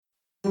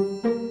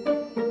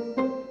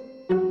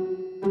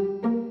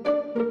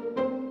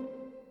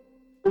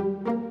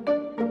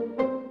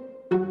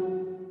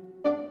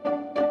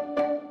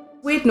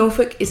Weird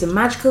Norfolk is a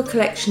magical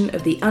collection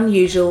of the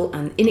unusual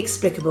and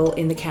inexplicable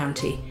in the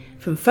county.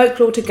 From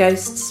folklore to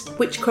ghosts,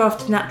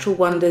 witchcraft to natural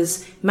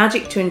wonders,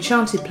 magic to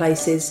enchanted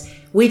places,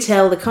 we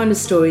tell the kind of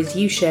stories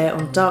you share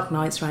on dark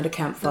nights round a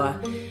campfire.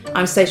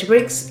 I'm Stacia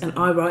Briggs and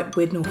I write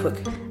Weird Norfolk.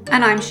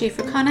 And I'm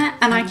Siofra Connor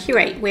and I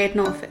curate Weird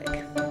Norfolk.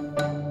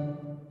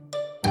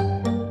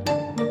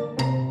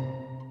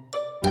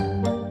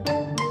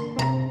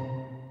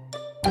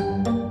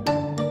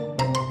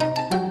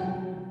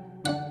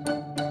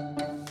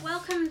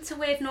 Welcome to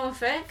Weird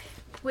Norfolk.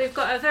 We've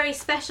got a very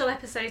special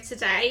episode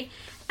today.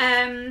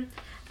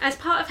 As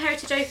part of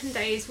Heritage Open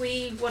Days,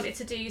 we wanted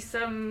to do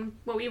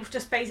we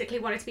just basically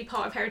wanted to be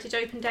part of Heritage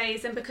Open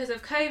Days, and because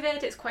of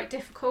COVID, it's quite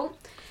difficult.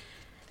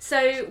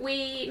 So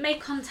we made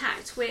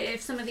contact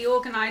with some of the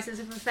organisers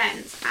of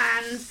events,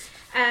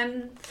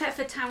 and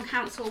Thetford Town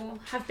Council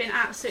have been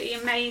absolutely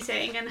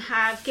amazing and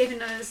have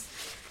given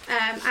us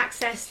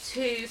access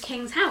to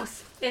King's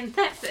House in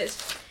Thetford.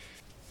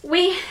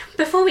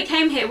 Before we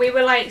came here, we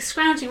were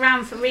scrounging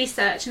around for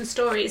research and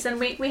stories, and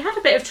we had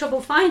a bit of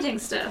trouble finding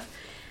stuff.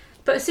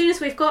 But as soon as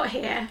we've got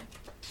here,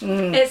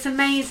 it's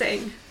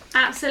amazing.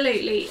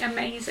 Absolutely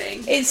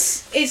amazing.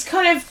 It's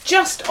kind of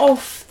just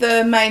off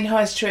the main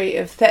high street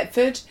of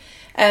Thetford,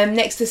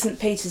 next to St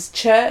Peter's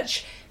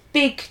Church.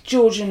 Big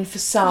Georgian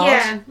facade.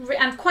 Yeah,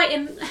 and quite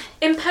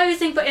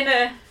imposing, but in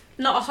a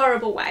not a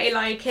horrible way.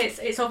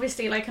 It's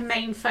obviously a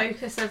main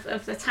focus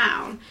of the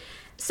town.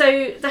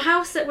 So the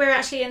house that we're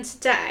actually in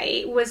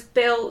today was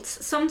built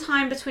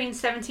sometime between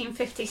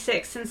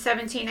 1756 and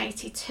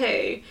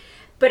 1782.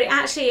 But it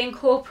actually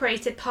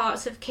incorporated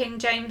parts of King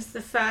James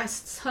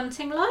I's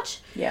hunting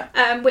lodge,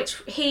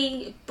 which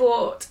he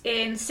bought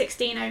in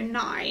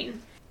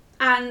 1609.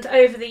 And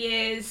over the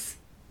years,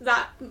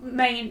 that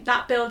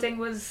building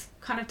was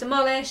kind of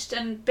demolished,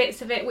 and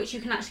bits of it which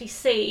you can actually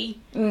see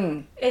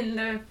in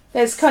the...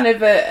 There's kind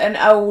of an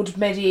old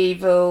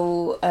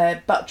medieval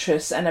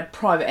buttress and a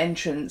private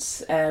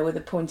entrance with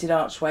a pointed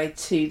archway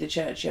to the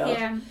churchyard.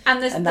 Yeah,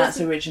 and that's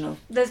original.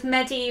 There's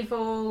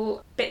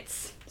medieval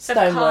bits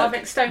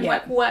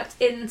stonework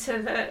worked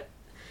into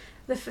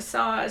the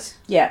facade.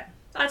 Yeah.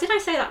 Did I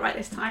say that right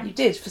this time? You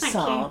did,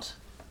 facade.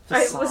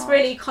 I was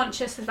really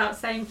conscious about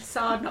saying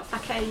facade, not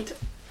facade.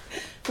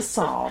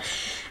 Facade.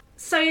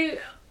 So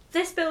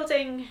this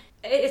building,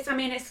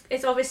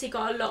 it's obviously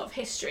got a lot of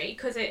history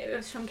because it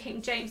was from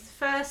King James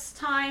I's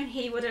time.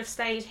 He would have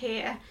stayed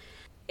here.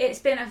 It's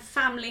been a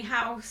family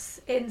house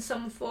in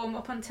some form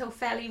up until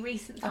fairly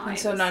recent times. Up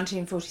until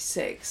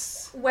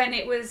 1946. When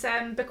it was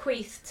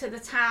bequeathed to the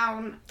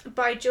town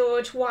by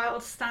George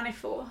Wilde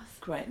Staniforth.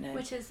 Great name.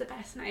 Which is the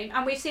best name.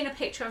 And we've seen a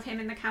picture of him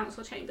in the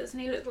council chambers,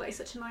 and he looked like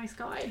such a nice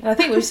guy. And I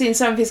think we've seen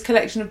some of his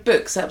collection of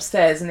books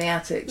upstairs in the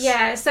attics.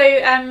 Yeah, so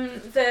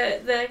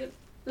the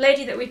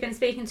lady that we've been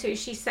speaking to,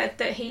 she said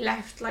that he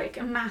left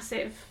a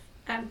massive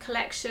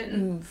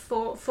collection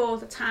for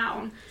the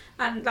town.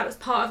 And that was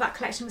part of that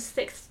collection was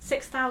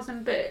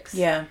 6,000 books.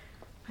 Yeah.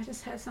 I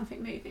just heard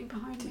something moving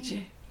behind me.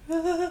 Did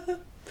you?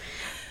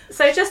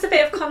 So just a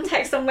bit of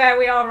context on where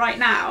we are right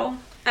now.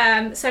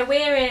 So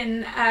we're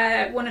in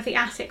one of the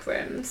attic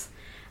rooms,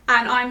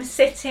 and I'm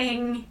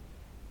sitting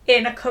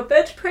in a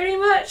cupboard pretty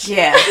much.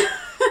 Yeah.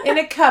 In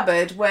a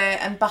cupboard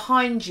and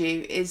behind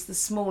you is the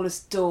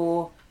smallest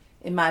door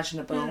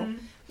imaginable.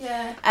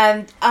 Yeah.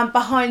 And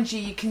behind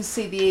you can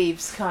see the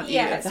eaves, can't you?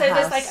 Yeah, of the so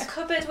house. there's a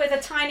cupboard with a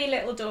tiny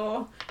little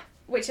door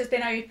which has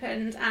been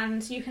opened,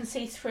 and you can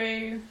see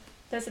through.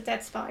 There's a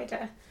dead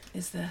spider.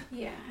 Is there?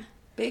 Yeah.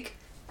 Big?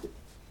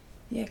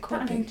 Yeah,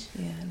 quite big.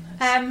 Yeah,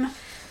 nice.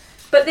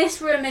 But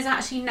this room is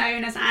actually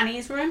known as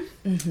Annie's room.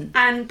 Mm-hmm.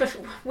 And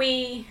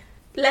we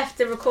left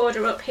the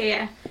recorder up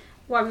here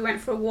while we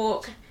went for a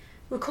walk.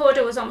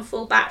 Recorder was on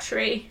full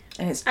battery.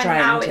 And it's drained. And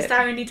now it's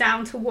only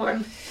down to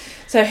 1.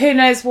 So who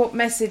knows what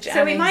message Annie's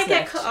So we might left.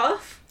 get cut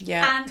off.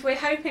 Yeah. And we're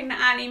hoping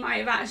that Annie might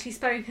have actually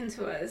spoken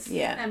to us.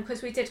 Yeah.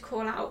 Because we did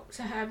call out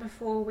to her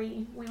before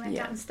we went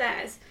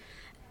downstairs.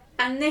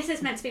 And this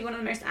is meant to be one of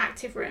the most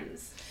active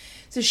rooms.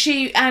 So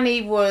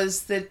Annie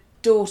was the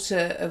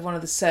daughter of one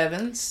of the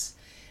servants,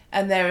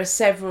 and there are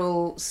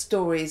several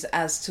stories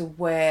as to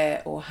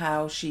where or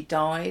how she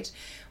died.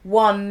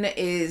 One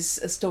is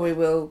a story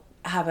we'll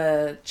have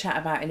a chat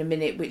about in a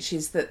minute, which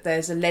is that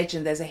there's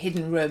a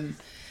hidden room.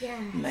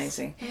 Yes.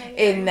 Amazing.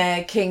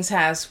 In King's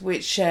House,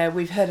 which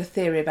we've heard a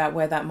theory about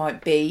where that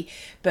might be.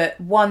 But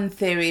one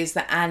theory is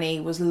that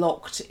Annie was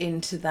locked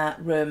into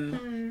that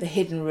room, the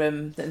hidden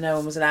room that no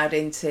one was allowed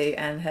into,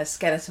 and her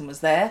skeleton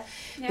was there.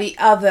 Yep. The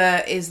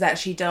other is that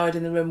she died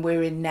in the room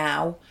we're in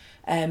now,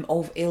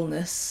 of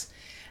illness.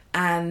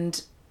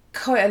 And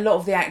quite a lot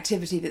of the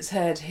activity that's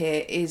heard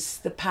here is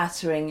the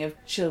pattering of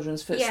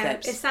children's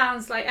footsteps. Yeah, it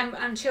sounds like,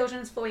 and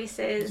children's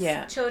voices,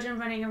 children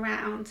running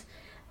around.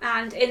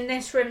 And in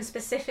this room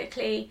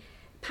specifically,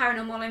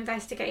 paranormal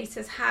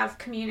investigators have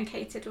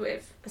communicated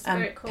with a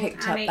spirit called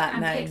Annie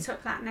and picked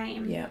up that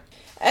name. Yeah.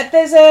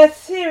 There's a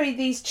theory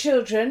these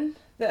children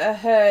that are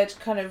heard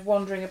kind of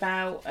wandering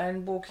about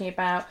and walking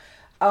about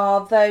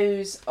are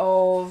those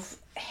of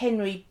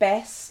Henry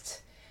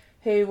Best,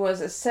 who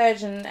was a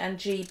surgeon and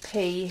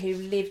GP who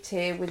lived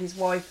here with his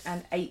wife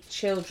and 8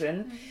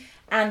 children,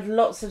 and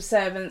lots of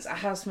servants, a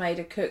housemaid,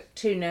 a cook,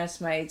 2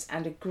 nursemaids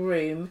and a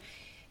groom.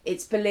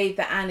 It's believed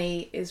that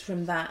Annie is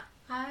from that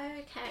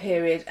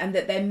period, and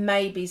that there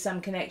may be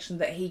some connection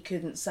that he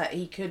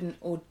couldn't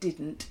or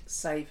didn't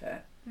save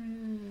her.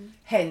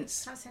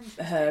 Hence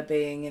her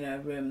being in a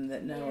room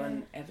that no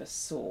one ever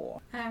saw.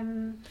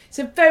 It's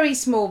a very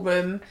small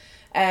room,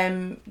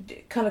 kind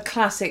of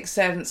classic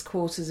servants'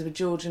 quarters of a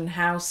Georgian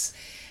house.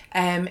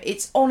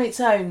 It's on its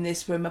own,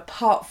 this room,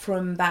 apart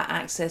from that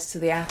access to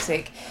the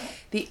attic.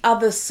 The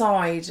other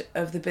side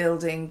of the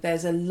building,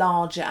 there's a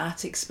larger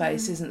attic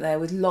space, isn't there,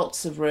 with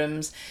lots of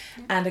rooms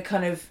and a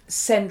kind of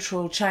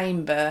central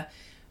chamber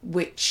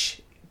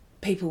which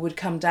people would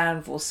come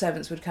down for,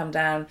 servants would come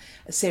down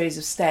a series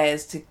of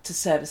stairs to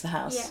service the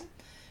house. Yeah.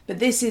 But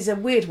this is a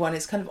weird one.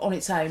 It's kind of on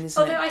its own, isn't it?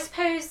 Although I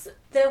suppose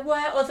there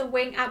were other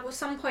wings. At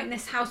some point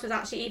this house was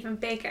actually even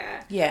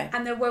bigger. Yeah.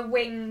 And there were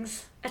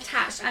wings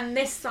attached. And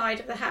this side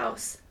of the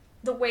house,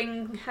 the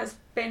wing has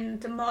been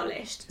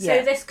demolished. Yeah.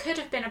 So this could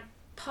have been a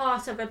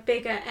part of a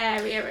bigger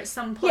area at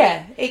some point.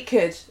 Yeah, it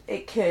could.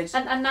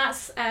 And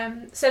that's...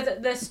 so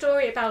the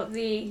story about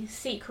the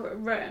secret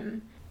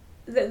room...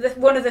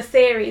 one of the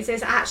theories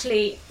is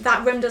actually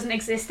that room doesn't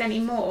exist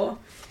anymore.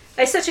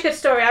 It's such a good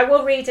story. I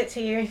will read it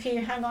to you if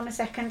you hang on a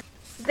second.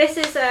 This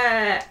is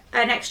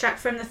an extract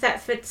from the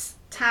Thetford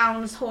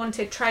Town's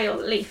Haunted Trail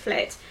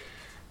leaflet,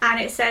 and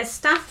it says,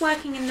 staff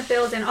working in the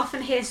building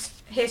often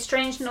hear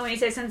strange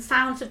noises and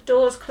sounds of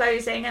doors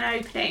closing and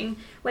opening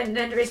when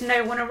there is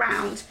no one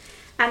around,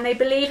 and they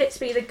believe it to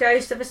be the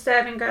ghost of a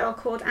serving girl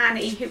called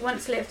Annie who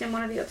once lived in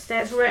one of the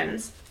upstairs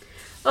rooms.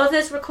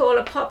 Others recall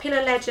a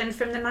popular legend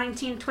from the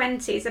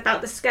 1920s about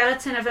the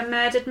skeleton of a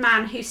murdered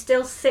man who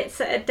still sits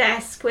at a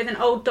desk with an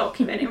old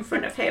document in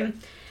front of him.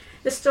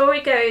 The story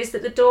goes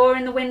that the door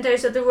and the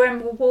windows of the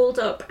room were walled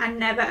up and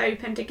never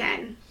opened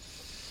again.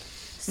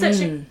 Such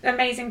an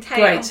amazing tale.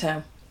 Great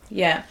tale,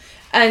 yeah.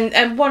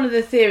 And one of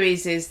the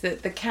theories is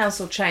that the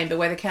council chamber,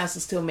 where the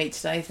council still meet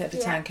today,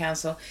 Thetford Town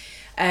Council,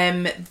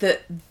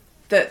 that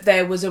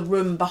there was a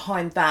room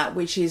behind that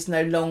which is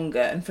no longer,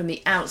 and from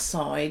the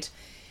outside...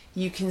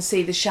 you can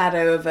see the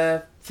shadow of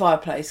a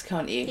fireplace,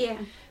 can't you? Yeah.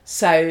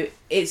 So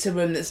it's a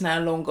room that's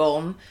now long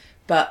gone,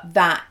 but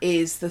that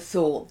is the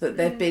thought, that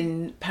there have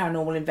been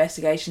paranormal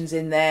investigations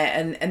in there,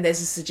 and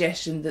there's a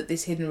suggestion that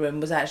this hidden room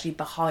was actually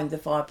behind the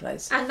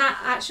fireplace. And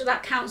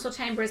that council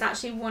chamber is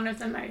actually one of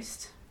the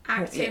most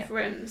active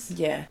rooms.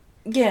 Yeah.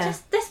 Yeah.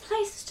 This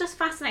place is just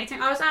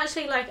fascinating. I was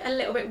actually like a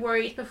little bit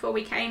worried before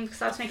we came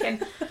because I was thinking...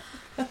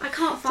 I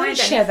can't find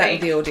anything. Share that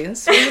with the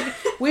audience.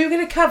 We were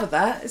going to cover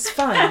that. It's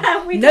fine.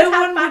 No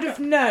one would have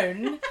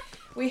known.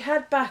 We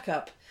had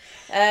backup.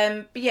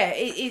 But yeah,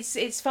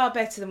 it's far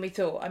better than we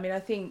thought. I mean, I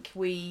think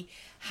we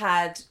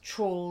had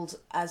trawled,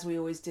 as we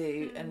always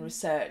do, and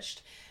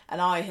researched. And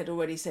I had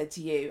already said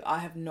to you, I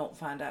have not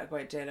found out a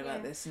great deal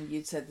about this, and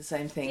you'd said the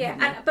same thing.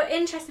 Yeah, but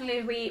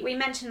interestingly, we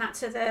mentioned that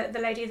to the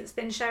lady that's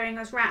been showing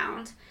us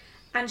round,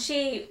 and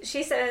she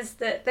says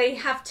that they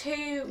have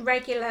 2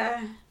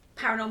 regular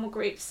paranormal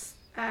groups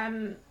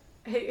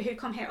who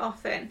come here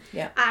often.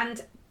 Yeah.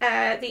 And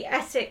the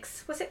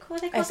Essex, what's it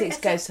called? Essex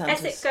Ghost Hunters.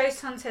 Essex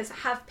Ghost Hunters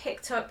have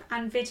picked up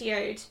and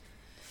videoed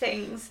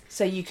things.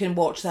 So you can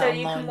watch that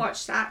online. So you can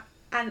watch that.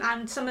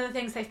 And some of the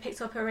things they've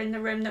picked up are in the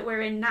room that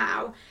we're in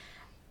now.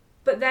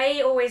 But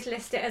they always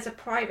list it as a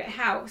private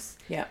house.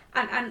 Yeah.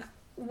 And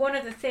one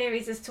of the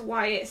theories as to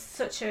why it's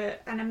such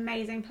an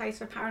amazing place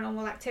for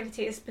paranormal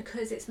activity is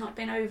because it's not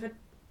been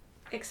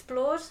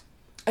over-explored.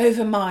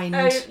 Overmined.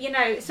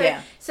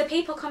 So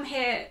people come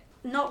here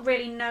not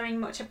really knowing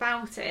much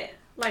about it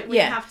like we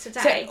have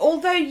today. So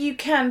although you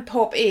can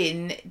pop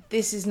in,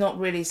 this is not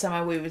really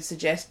somewhere we would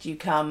suggest you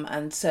come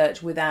and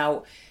search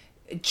without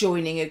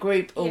joining a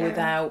group or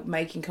without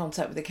making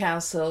contact with the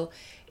council.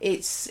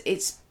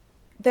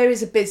 There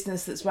is a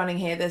business that's running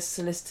here. There's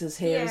solicitors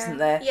here, isn't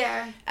there?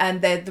 Yeah.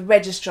 And the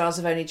registrars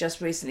have only just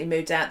recently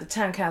moved out. The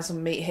town council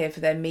meet here for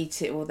their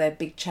their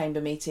big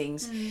chamber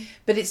meetings.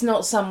 But it's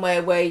not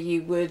somewhere where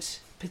you would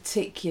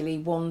particularly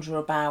wander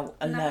about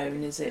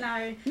alone, is it?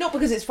 No. Not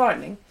because it's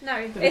frightening. No,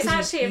 it's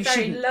actually a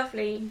very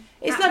lovely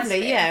It's atmosphere.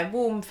 Lovely, yeah.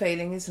 Warm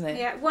feeling, isn't it?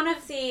 Yeah. One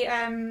of the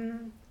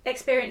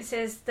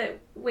experiences that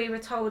we were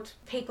told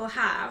people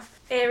have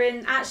are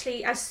in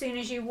actually as soon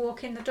as you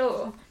walk in the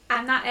door.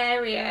 And that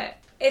area...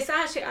 It's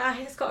actually,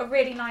 it's got a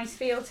really nice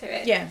feel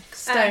to it. Yeah,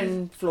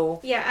 stone floor.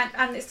 Yeah,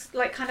 and it's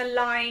like kind of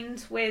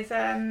lined with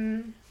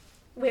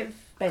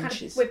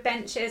benches. With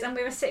benches, and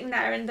we were sitting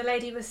there, and the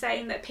lady was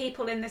saying that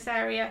people in this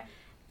area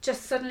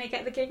just suddenly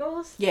get the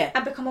giggles. Yeah.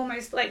 And become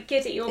almost like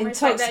giddy,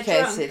 almost intoxicated,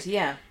 like they're drunk.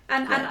 Yeah.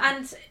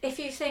 And if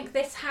you think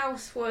this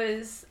house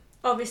was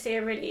obviously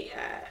a really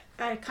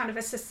a kind of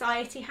a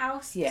society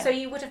house, so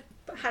you would have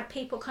had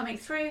people coming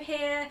through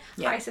here,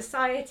 high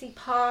society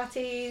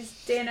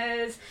parties,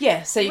 dinners.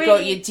 Yeah, so you've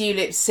got your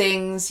Dulip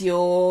Sings,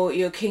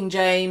 your King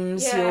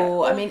James,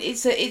 I mean,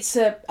 it's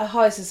a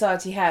high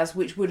society house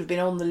which would have been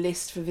on the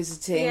list for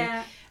visiting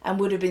and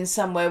would have been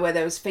somewhere where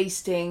there was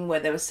feasting, where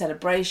there were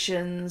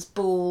celebrations,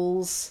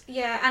 balls.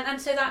 Yeah,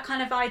 and so that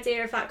kind of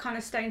idea of that kind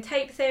of stone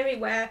tape theory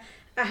where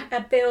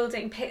a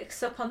building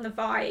picks up on the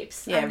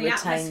vibes and the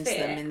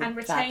atmosphere and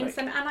retains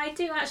them. And I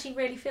do actually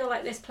really feel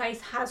like this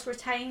place has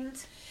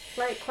retained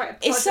like quite a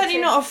positive... It's certainly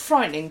not a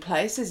frightening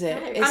place, is it?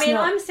 No. I mean,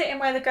 I'm sitting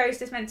where the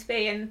ghost is meant to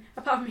be, and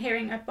apart from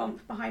hearing a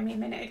bump behind me a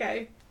minute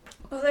ago,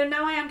 although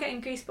now I am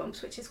getting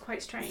goosebumps, which is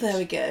quite strange. There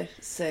we go.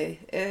 See,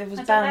 it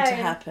was bound to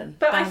happen.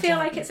 But I feel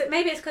like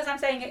maybe it's because I'm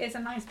saying it is a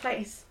nice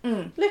place.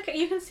 Look,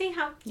 you can see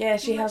how... Yeah,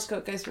 she has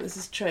got goosebumps, this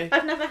is true.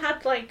 I've never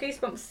had like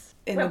goosebumps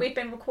when we've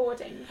been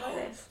recording like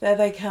this. There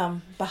they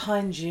come,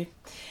 behind you.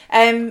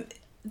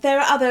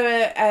 There are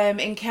other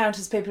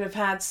encounters people have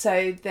had.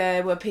 So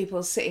there were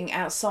people sitting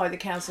outside the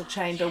council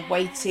chamber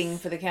waiting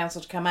for the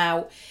council to come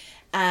out,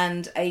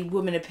 and a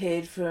woman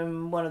appeared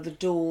from one of the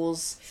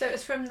doors. So it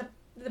was from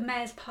the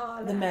mayor's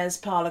parlour. The mayor's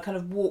parlour, kind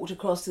of walked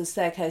across to the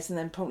staircase and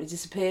then promptly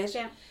disappeared.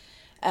 Yeah.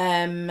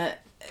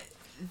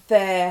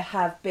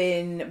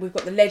 We've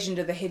got the legend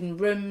of the hidden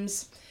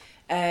rooms.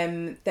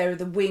 There are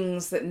the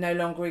wings that no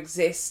longer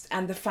exist,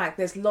 and the fact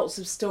there's lots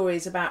of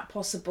stories about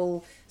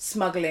possible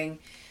smuggling.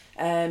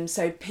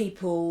 So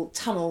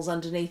tunnels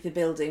underneath the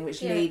building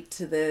which lead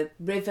to the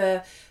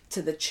river,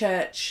 to the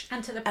church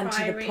and to the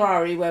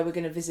priory where we're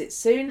going to visit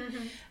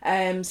soon.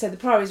 So the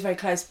priory is very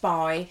close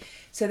by.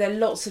 So there are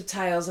lots of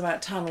tales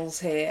about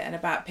tunnels here and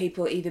about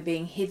people either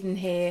being hidden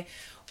here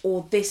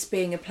or this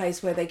being a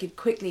place where they could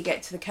quickly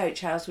get to the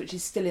coach house, which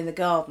is still in the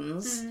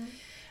gardens,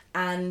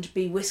 and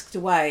be whisked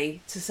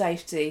away to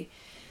safety.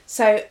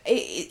 So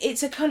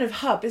it's a kind of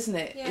hub, isn't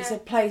it? Yeah. It's a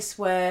place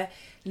where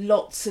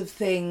lots of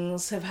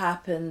things have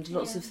happened,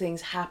 lots of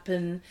things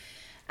happen,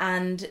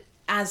 and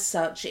as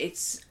such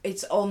it's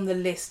on the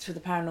list for the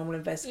paranormal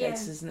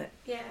investigators, isn't it?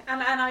 Yeah,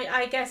 and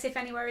I guess if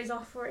anywhere is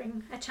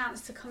offering a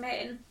chance to come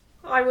in,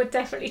 I would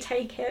definitely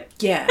take it.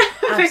 Yeah,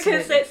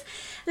 because there's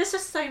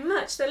just so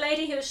much. The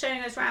lady who was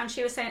showing us around,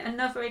 she was saying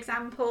another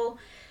example,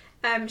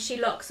 she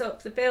locks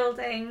up the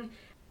building,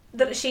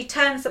 that she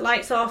turns the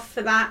lights off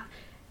for that,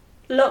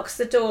 locks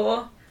the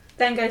door,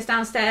 then goes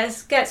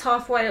downstairs, gets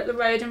halfway up the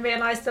road and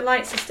realises the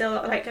lights are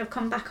still have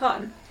come back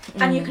on,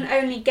 and you can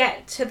only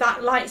get to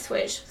that light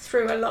switch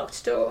through a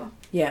locked door.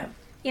 Yeah,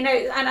 you know,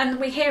 and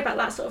we hear about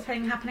that sort of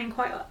thing happening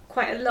quite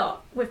a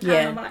lot with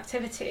paranormal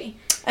activity.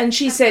 And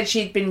she said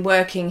she'd been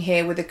working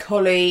here with a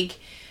colleague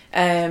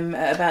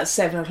at about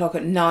 7 o'clock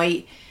at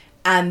night,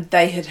 and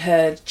they had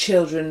heard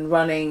children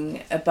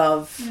running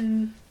above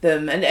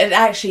them, and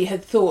actually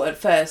had thought at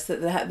first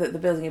that the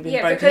building had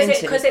been broken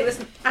into. Because it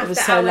was after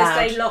so hours loud.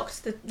 they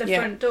locked the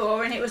front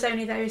door, and it was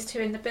only those two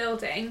in the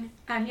building,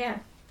 and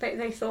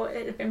they thought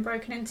it had been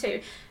broken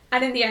into.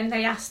 And in the end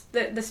they asked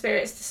the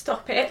spirits to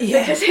stop it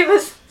because it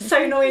was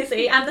so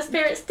noisy, and the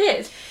spirits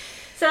did.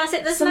 So that's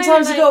it.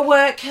 Sometimes you've got to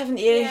work, haven't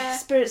you? Yeah.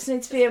 Spirits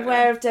need to be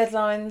aware of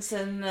deadlines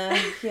and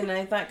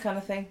that kind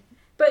of thing.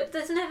 But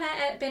there's never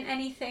been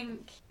anything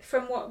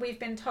from what we've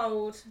been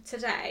told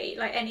today,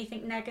 like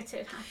anything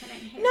negative happening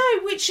here.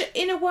 No, which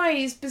in a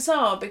way is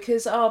bizarre,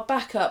 because our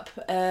backup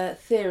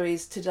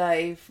theories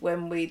today,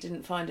 when we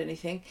didn't find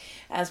anything,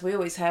 as we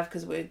always have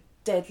because we're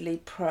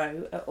deadly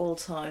pro at all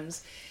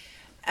times.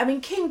 I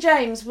mean, King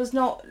James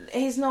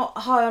he's not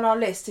high on our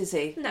list, is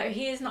he? No,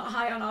 he is not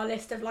high on our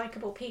list of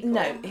likeable people.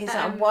 No, he's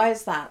not. Why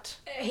is that?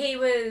 He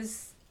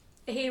was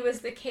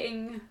the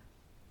king,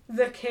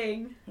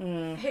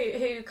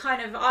 who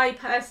kind of I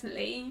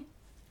personally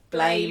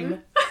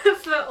blame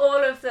for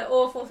all of the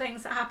awful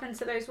things that happened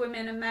to those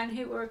women and men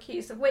who were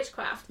accused of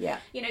witchcraft. Yeah.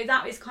 You know,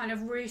 that is kind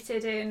of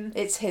rooted in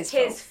it's his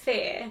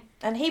fear.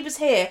 And he was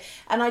here,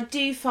 and I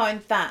do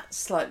find that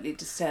slightly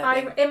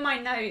disturbing. In my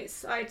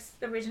notes, I'd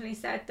originally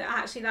said that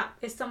actually that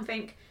is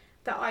something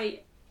that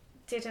I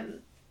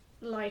didn't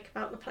like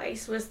about the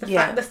place, was the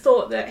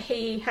thought that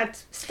he had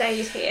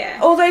stayed here.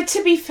 Although,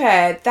 to be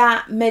fair,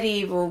 that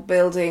medieval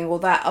building or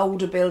that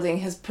older building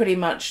has pretty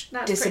much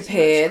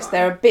disappeared.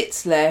 There are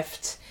bits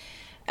left,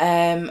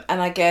 and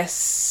I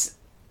guess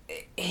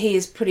he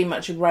is pretty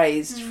much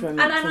erased from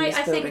this building.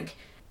 I think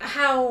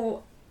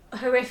how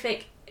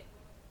horrific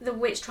the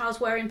witch trials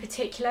were in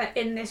particular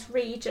in this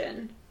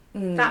region,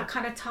 that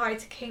kind of tied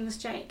to King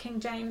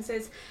James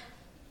is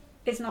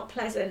not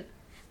pleasant.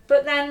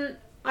 But then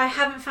I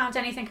haven't found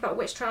anything about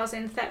witch trials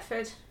in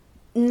Thetford.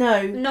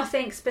 No.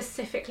 Nothing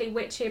specifically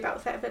witchy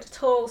about Thetford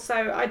at all,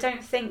 so I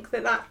don't think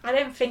I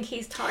don't think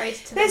he's tied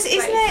to this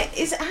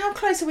place. How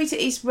close are we to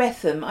East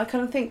Wretham? I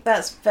kind of think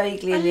that's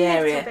vaguely in the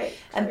area.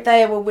 And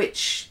there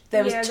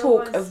was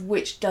talk of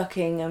witch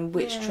ducking and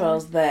witch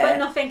trials there. But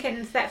nothing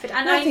in Thetford.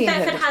 And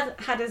Thetford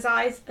had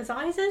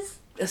assizes.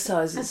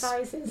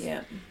 Assizes.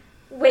 Yeah.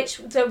 Which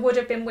there would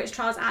have been witch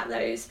trials at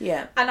those.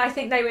 Yeah. And I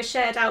think they were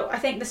shared out. I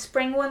think the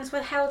spring ones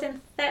were held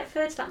in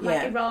Thetford, that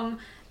might be wrong.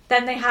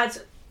 Then they had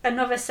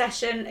another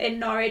session in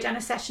Norwich and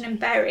a session in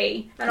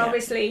Bury. And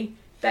obviously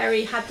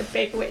Bury had the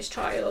big witch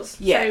trials.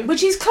 Yeah, so,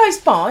 which is close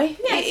by.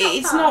 Yeah,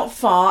 it's not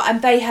far,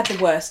 and they had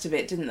the worst of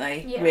it, didn't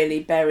they? Yeah. Really,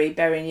 Bury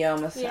and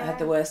Yarmouth had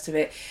the worst of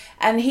it.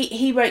 And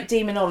he wrote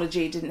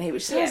Demonology, didn't he?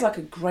 Which sounds like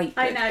a great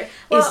book. I know.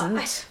 Well,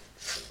 isn't?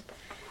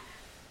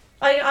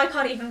 I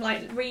can't even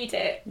read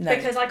it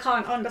because I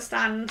can't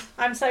understand.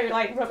 I'm so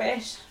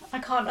rubbish. I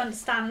can't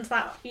understand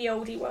that ye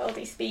oldie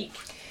worldy speak.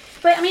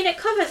 But I mean, it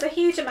covers a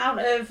huge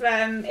amount of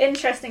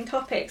interesting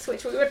topics,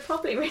 which we would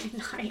probably really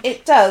like.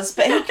 It does,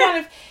 but he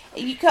kind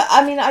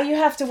of, you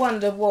have to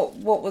wonder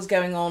what was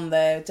going on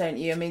there, don't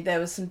you? I mean, there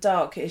were some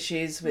dark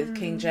issues with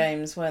King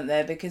James, weren't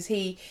there? Because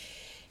he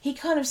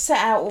kind of set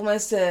out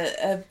almost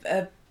a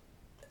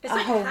it's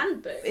like a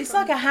handbook. It's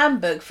like a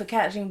handbook for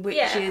catching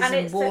witches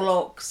and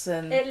warlocks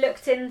and. It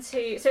looked into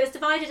it's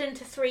divided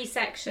into 3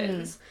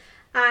 sections,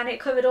 and it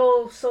covered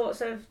all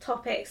sorts of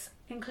topics,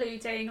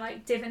 including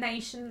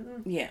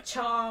divination,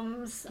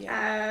 charms,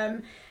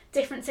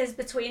 differences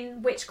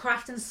between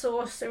witchcraft and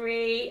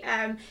sorcery,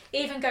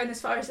 even going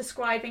as far as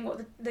describing what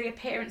the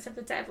appearance of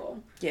the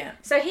devil. Yeah.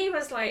 So he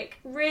was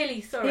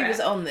really thorough. He was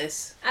on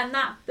this, and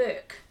that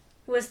book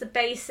was the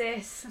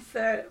basis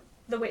for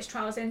the witch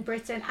trials in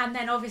Britain, and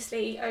then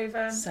obviously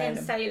over in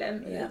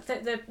Salem. Yeah.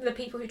 The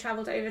people who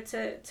travelled over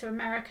to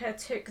America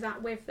took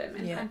that with them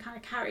and kind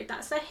of carried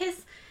that. So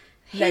his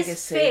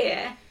legacy,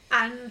 fear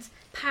and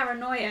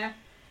paranoia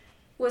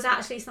was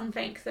actually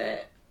something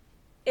that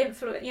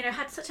influenced,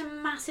 had such a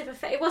massive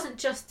effect. It wasn't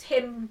just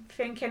him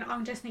thinking,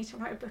 I just need to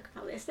write a book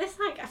about this. This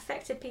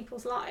affected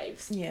people's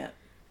lives. Yeah.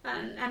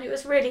 And it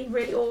was really,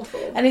 really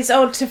awful. And it's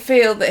odd to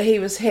feel that he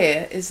was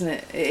here, isn't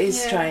it? It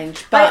is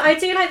strange. But I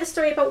do like the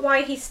story about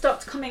why he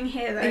stopped coming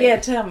here, though. Yeah,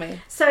 tell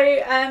me. So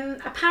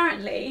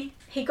apparently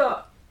he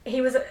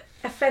was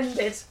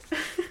offended.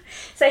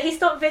 So he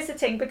stopped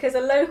visiting because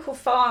a local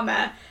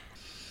farmer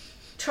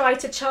tried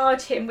to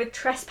charge him with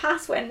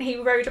trespass when he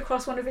rode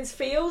across one of his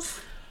fields.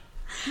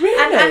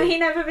 Really? And he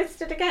never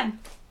visited again.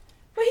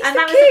 Well, he's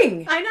the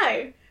king. I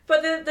know,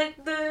 but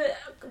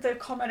the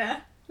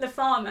commoner, the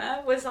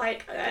farmer, was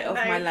like, "Get no,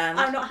 off my land.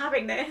 I'm not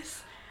having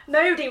this.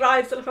 Nobody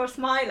rides across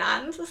my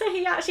land." So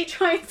he actually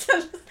tried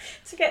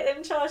to get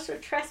them charged with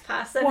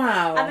trespass.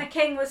 Wow. And the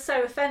king was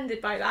so offended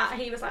by that,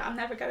 he was like, "I'm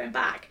never going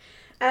back."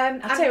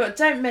 I'll tell you what,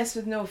 don't mess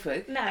with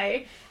Norfolk.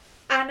 No.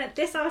 And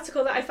this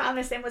article that I found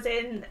this in was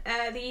in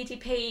the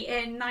EDP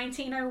in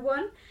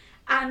 1901.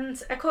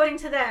 And according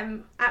to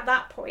them, at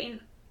that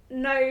point,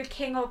 no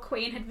king or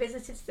queen had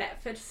visited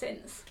Thetford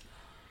since.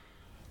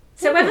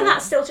 So whether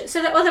that's still true,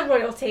 so the other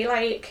royalty,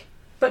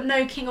 but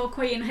no king or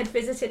queen had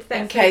visited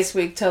Thetford. In case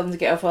we told them to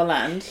get off our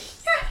land.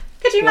 Yeah.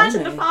 Could you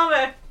imagine the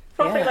farmer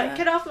probably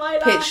get off my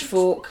land?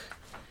 Pitchfork,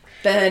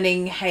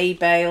 burning hay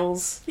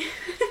bales.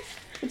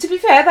 To be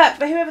fair,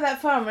 whoever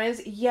that farmer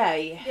is,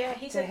 yay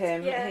to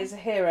him. Yeah. He's a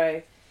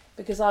hero.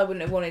 Because I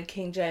wouldn't have wanted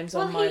King James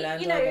on my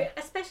land.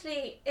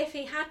 Especially if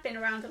he had been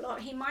around a lot,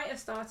 he might have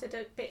started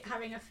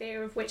having a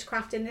fear of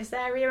witchcraft in this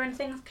area, and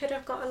things could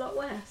have got a lot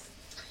worse.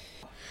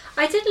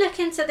 I did look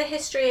into the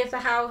history of the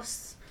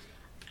house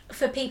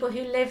for people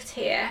who lived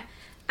here,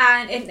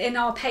 and in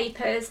our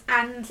papers,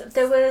 and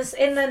there was,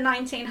 in the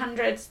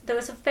 1900s, there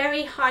was a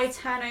very high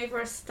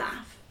turnover of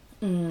staff.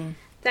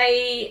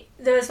 There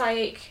was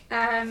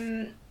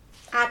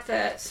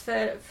adverts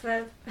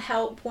for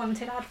help,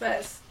 wanted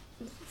adverts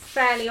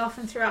fairly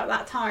often throughout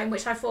that time,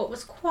 which I thought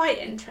was quite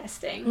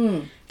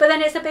interesting. But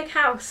then it's a big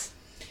house.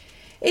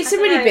 It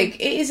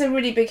is a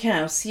really big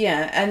house,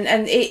 yeah.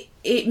 And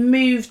it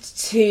moved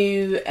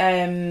to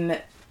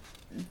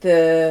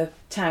the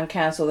town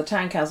council. The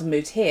town council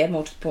moved here,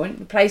 more to the point,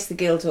 replaced the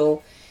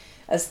Guildhall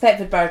as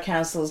Thetford Borough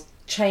Council's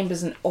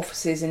chambers and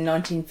offices in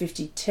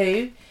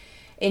 1952.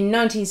 In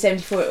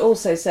 1974 it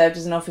also served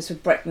as an office for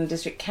Brecon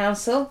District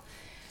Council,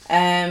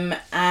 and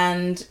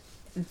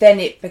then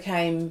it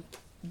became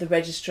the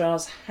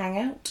registrar's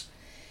hangout,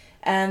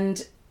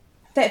 and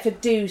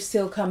Thetford do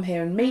still come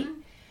here and meet,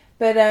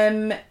 but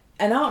and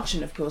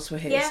Archon of course were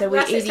here, so we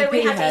had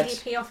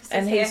EDP offices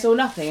and he saw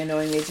nothing,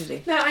 annoyingly, did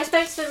he? No, I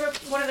spoke to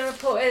one of the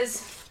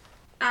reporters,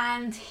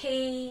 and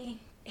he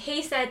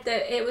said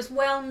that it was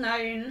well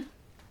known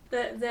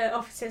that the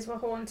offices were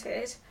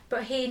haunted,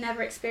 but he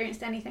never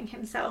experienced anything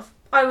himself.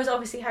 I was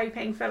obviously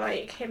hoping for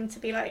him to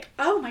be like,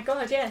 oh my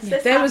god, yes,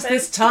 this there happened. Was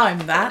this time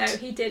that. But no,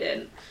 he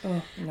didn't.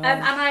 Oh, no.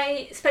 And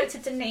I spoke to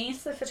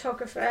Denise, the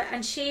photographer,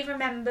 and she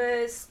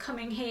remembers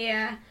coming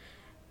here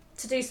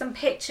to do some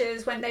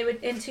pictures when they were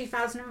in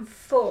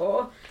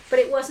 2004, but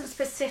it wasn't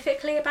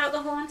specifically about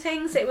the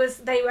hauntings. It was,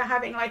 they were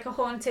having a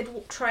haunted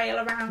trail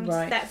around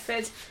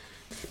Thetford.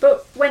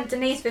 But when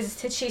Denise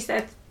visited, she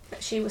said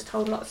that she was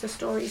told lots of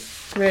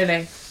stories.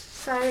 Really?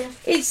 So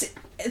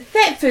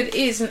Thetford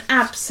is an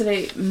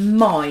absolute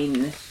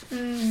mine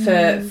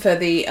for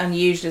the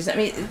unusuals. I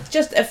mean,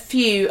 just a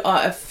few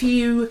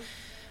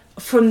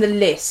from the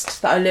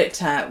list that I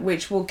looked at,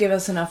 which will give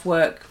us enough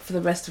work for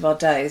the rest of our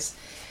days.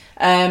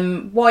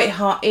 White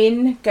Hart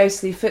Inn,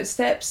 ghostly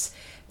footsteps.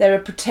 There are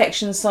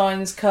protection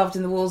signs carved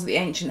in the walls of the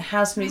ancient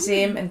house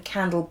museum and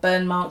candle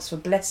burn marks for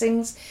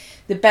blessings.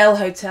 The Bell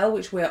Hotel,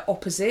 which we're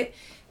opposite.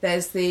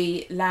 There's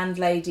the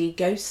landlady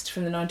ghost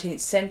from the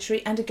 19th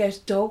century and a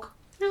ghost dog.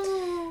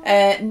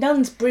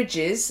 Nuns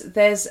Bridges,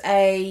 there's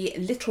a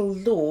little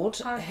lord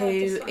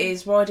who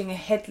is riding a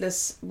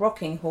headless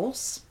rocking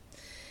horse,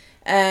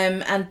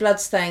 and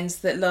bloodstains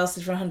that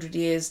lasted for 100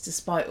 years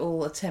despite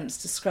all attempts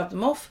to scrub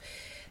them off.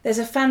 There's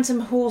a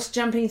phantom horse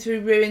jumping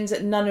through ruins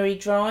at Nunnery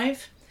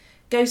Drive.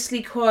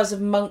 Ghostly choirs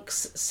of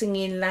monks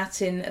singing in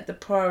Latin at the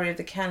Priory of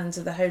the Canons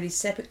of the Holy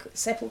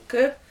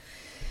Sepulchre.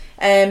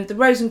 The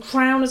Rose and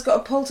Crown has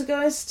got a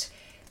poltergeist.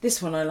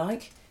 This one I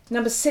like.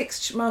 Number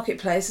 6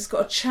 Marketplace has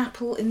got a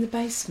chapel in the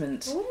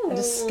basement. Ooh. And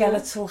a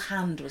skeletal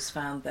hand was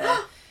found there.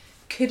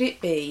 Could it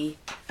be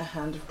a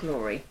hand of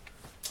glory?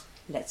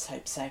 Let's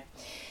hope so.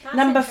 That's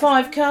Number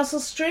 5 Castle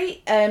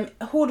Street. A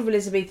hoard of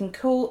Elizabethan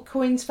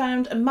coins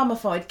found. A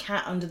mummified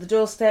cat under the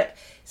doorstep.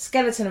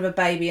 Skeleton of a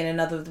baby in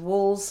another of the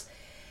walls.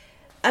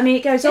 I mean,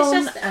 it goes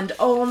on and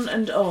on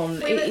and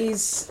on.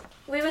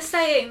 We were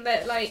saying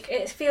that, like,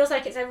 it feels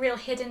like it's a real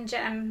hidden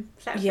gem,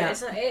 Thetford. Yeah.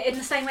 In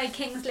the same way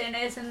King's Lynn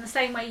is, in the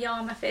same way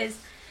Yarmouth is.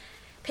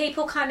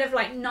 People kind of,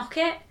 like, knock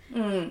it,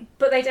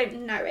 but they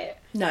don't know it.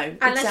 No, and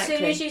exactly. as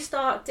soon as you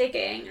start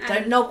digging...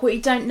 Don't knock what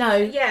you don't know.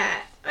 Yeah.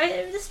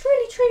 It's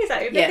really true,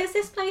 though, because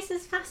this place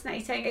is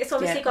fascinating. It's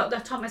obviously got the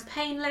Thomas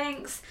Paine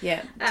links.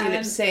 Yeah,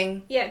 Julep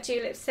Singh. Yeah,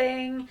 Julep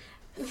Singh.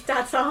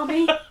 Dad's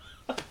Army.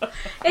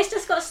 It's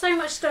just got so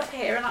much stuff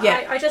here, and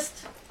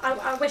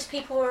I wish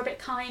people were a bit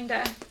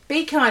kinder.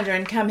 Be kinder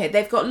and come here.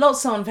 They've got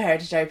lots on for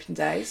Heritage Open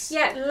Days.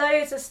 Yeah,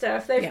 loads of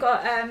stuff. They've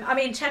got. I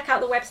mean, check out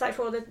the website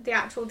for all the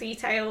actual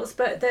details.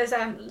 But there's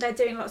they're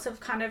doing lots of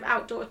kind of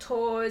outdoor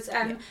tours.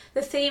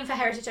 The theme for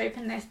Heritage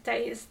Open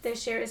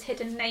this year is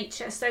hidden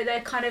nature. So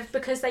they're kind of,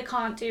 because they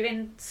can't do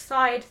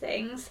inside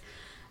things,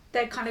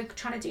 they're kind of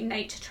trying to do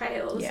nature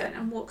trails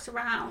and walks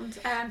around.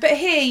 But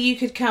here you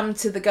could come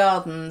to the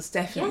gardens,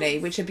 definitely,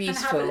 which are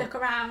beautiful. And have a look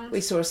around.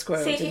 We saw a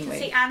squirrel, didn't we? See if you can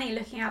see Annie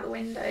looking out the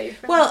window.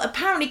 Well,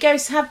 apparently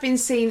ghosts have been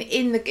seen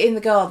in the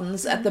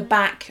gardens at the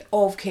back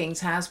of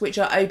King's House, which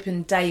are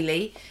open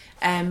daily.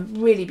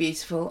 Really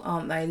beautiful,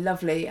 aren't they?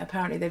 Lovely.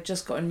 Apparently they've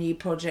just got a new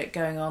project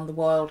going on, the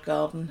Wild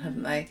Garden,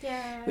 haven't they?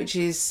 Yeah. Which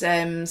is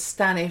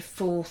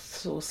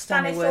Staniforth or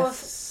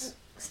Staniworth's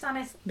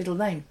middle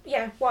name.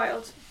 Yeah,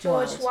 Wild.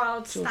 George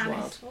Wild.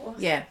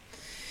 Yeah.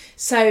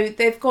 So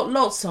they've got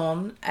lots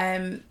on.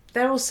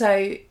 They're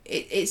also,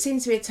 it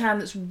seems to be a town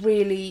that's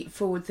really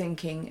forward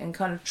thinking and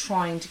kind of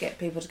trying to get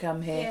people to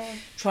come here,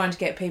 trying to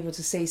get people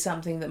to see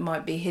something that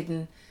might be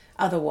hidden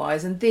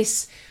otherwise. And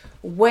this,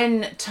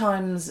 when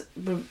times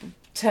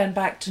turn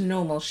back to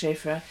normal,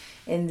 Siofra,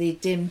 in the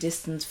dim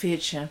distant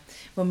future,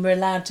 when we're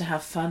allowed to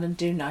have fun and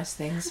do nice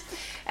things,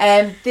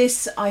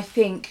 this, I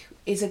think,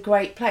 is a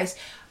great place.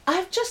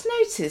 I've just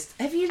noticed,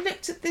 have you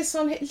looked at this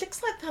on here? It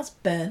looks like that's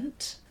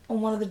burnt on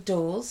one of the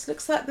doors.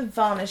 Looks like the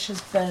varnish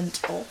has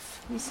burnt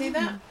off. You see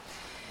that?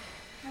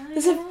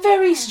 There's a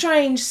very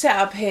strange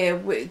setup here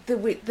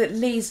that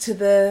leads to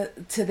the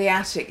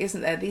attic,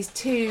 isn't there? These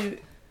two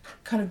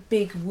kind of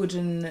big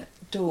wooden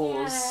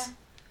doors. Yeah.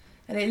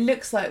 And it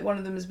looks like one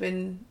of them has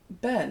been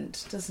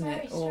burnt, doesn't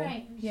it?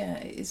 Strange. Yeah,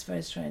 it is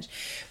very strange.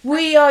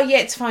 We are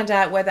yet to find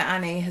out whether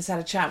Annie has had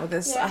a chat with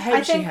us. Yeah. I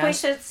hope she has. I think we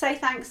should say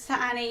thanks to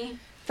Annie.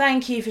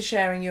 Thank you for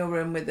sharing your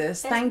room with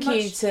us. Thank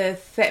you to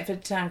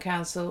Thetford Town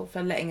Council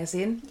for letting us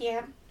in.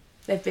 Yeah.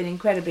 They've been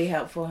incredibly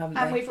helpful, haven't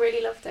they? And we've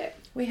really loved it.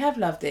 We have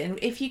loved it. And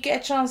if you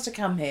get a chance to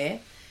come here,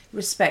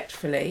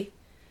 respectfully,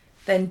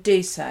 then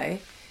do so.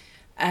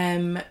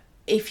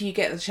 If you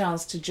get the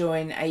chance to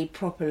join a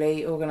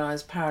properly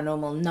organised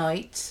paranormal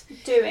night,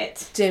 do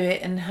it,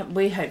 and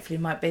we hopefully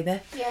might be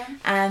there. Yeah.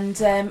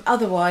 And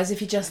otherwise,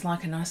 if you just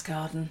like a nice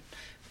garden,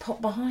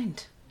 pop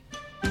behind.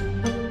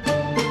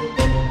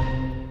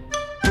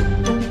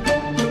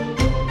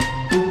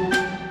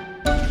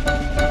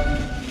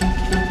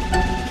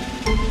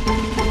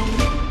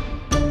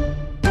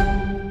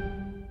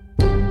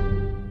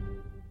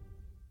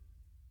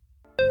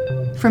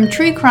 From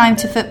true crime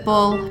to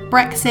football,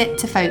 Brexit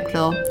to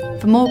folklore.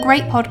 For more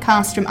great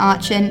podcasts from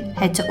Archant,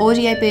 head to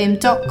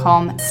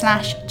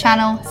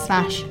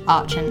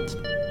audioboom.com/channel/Archant.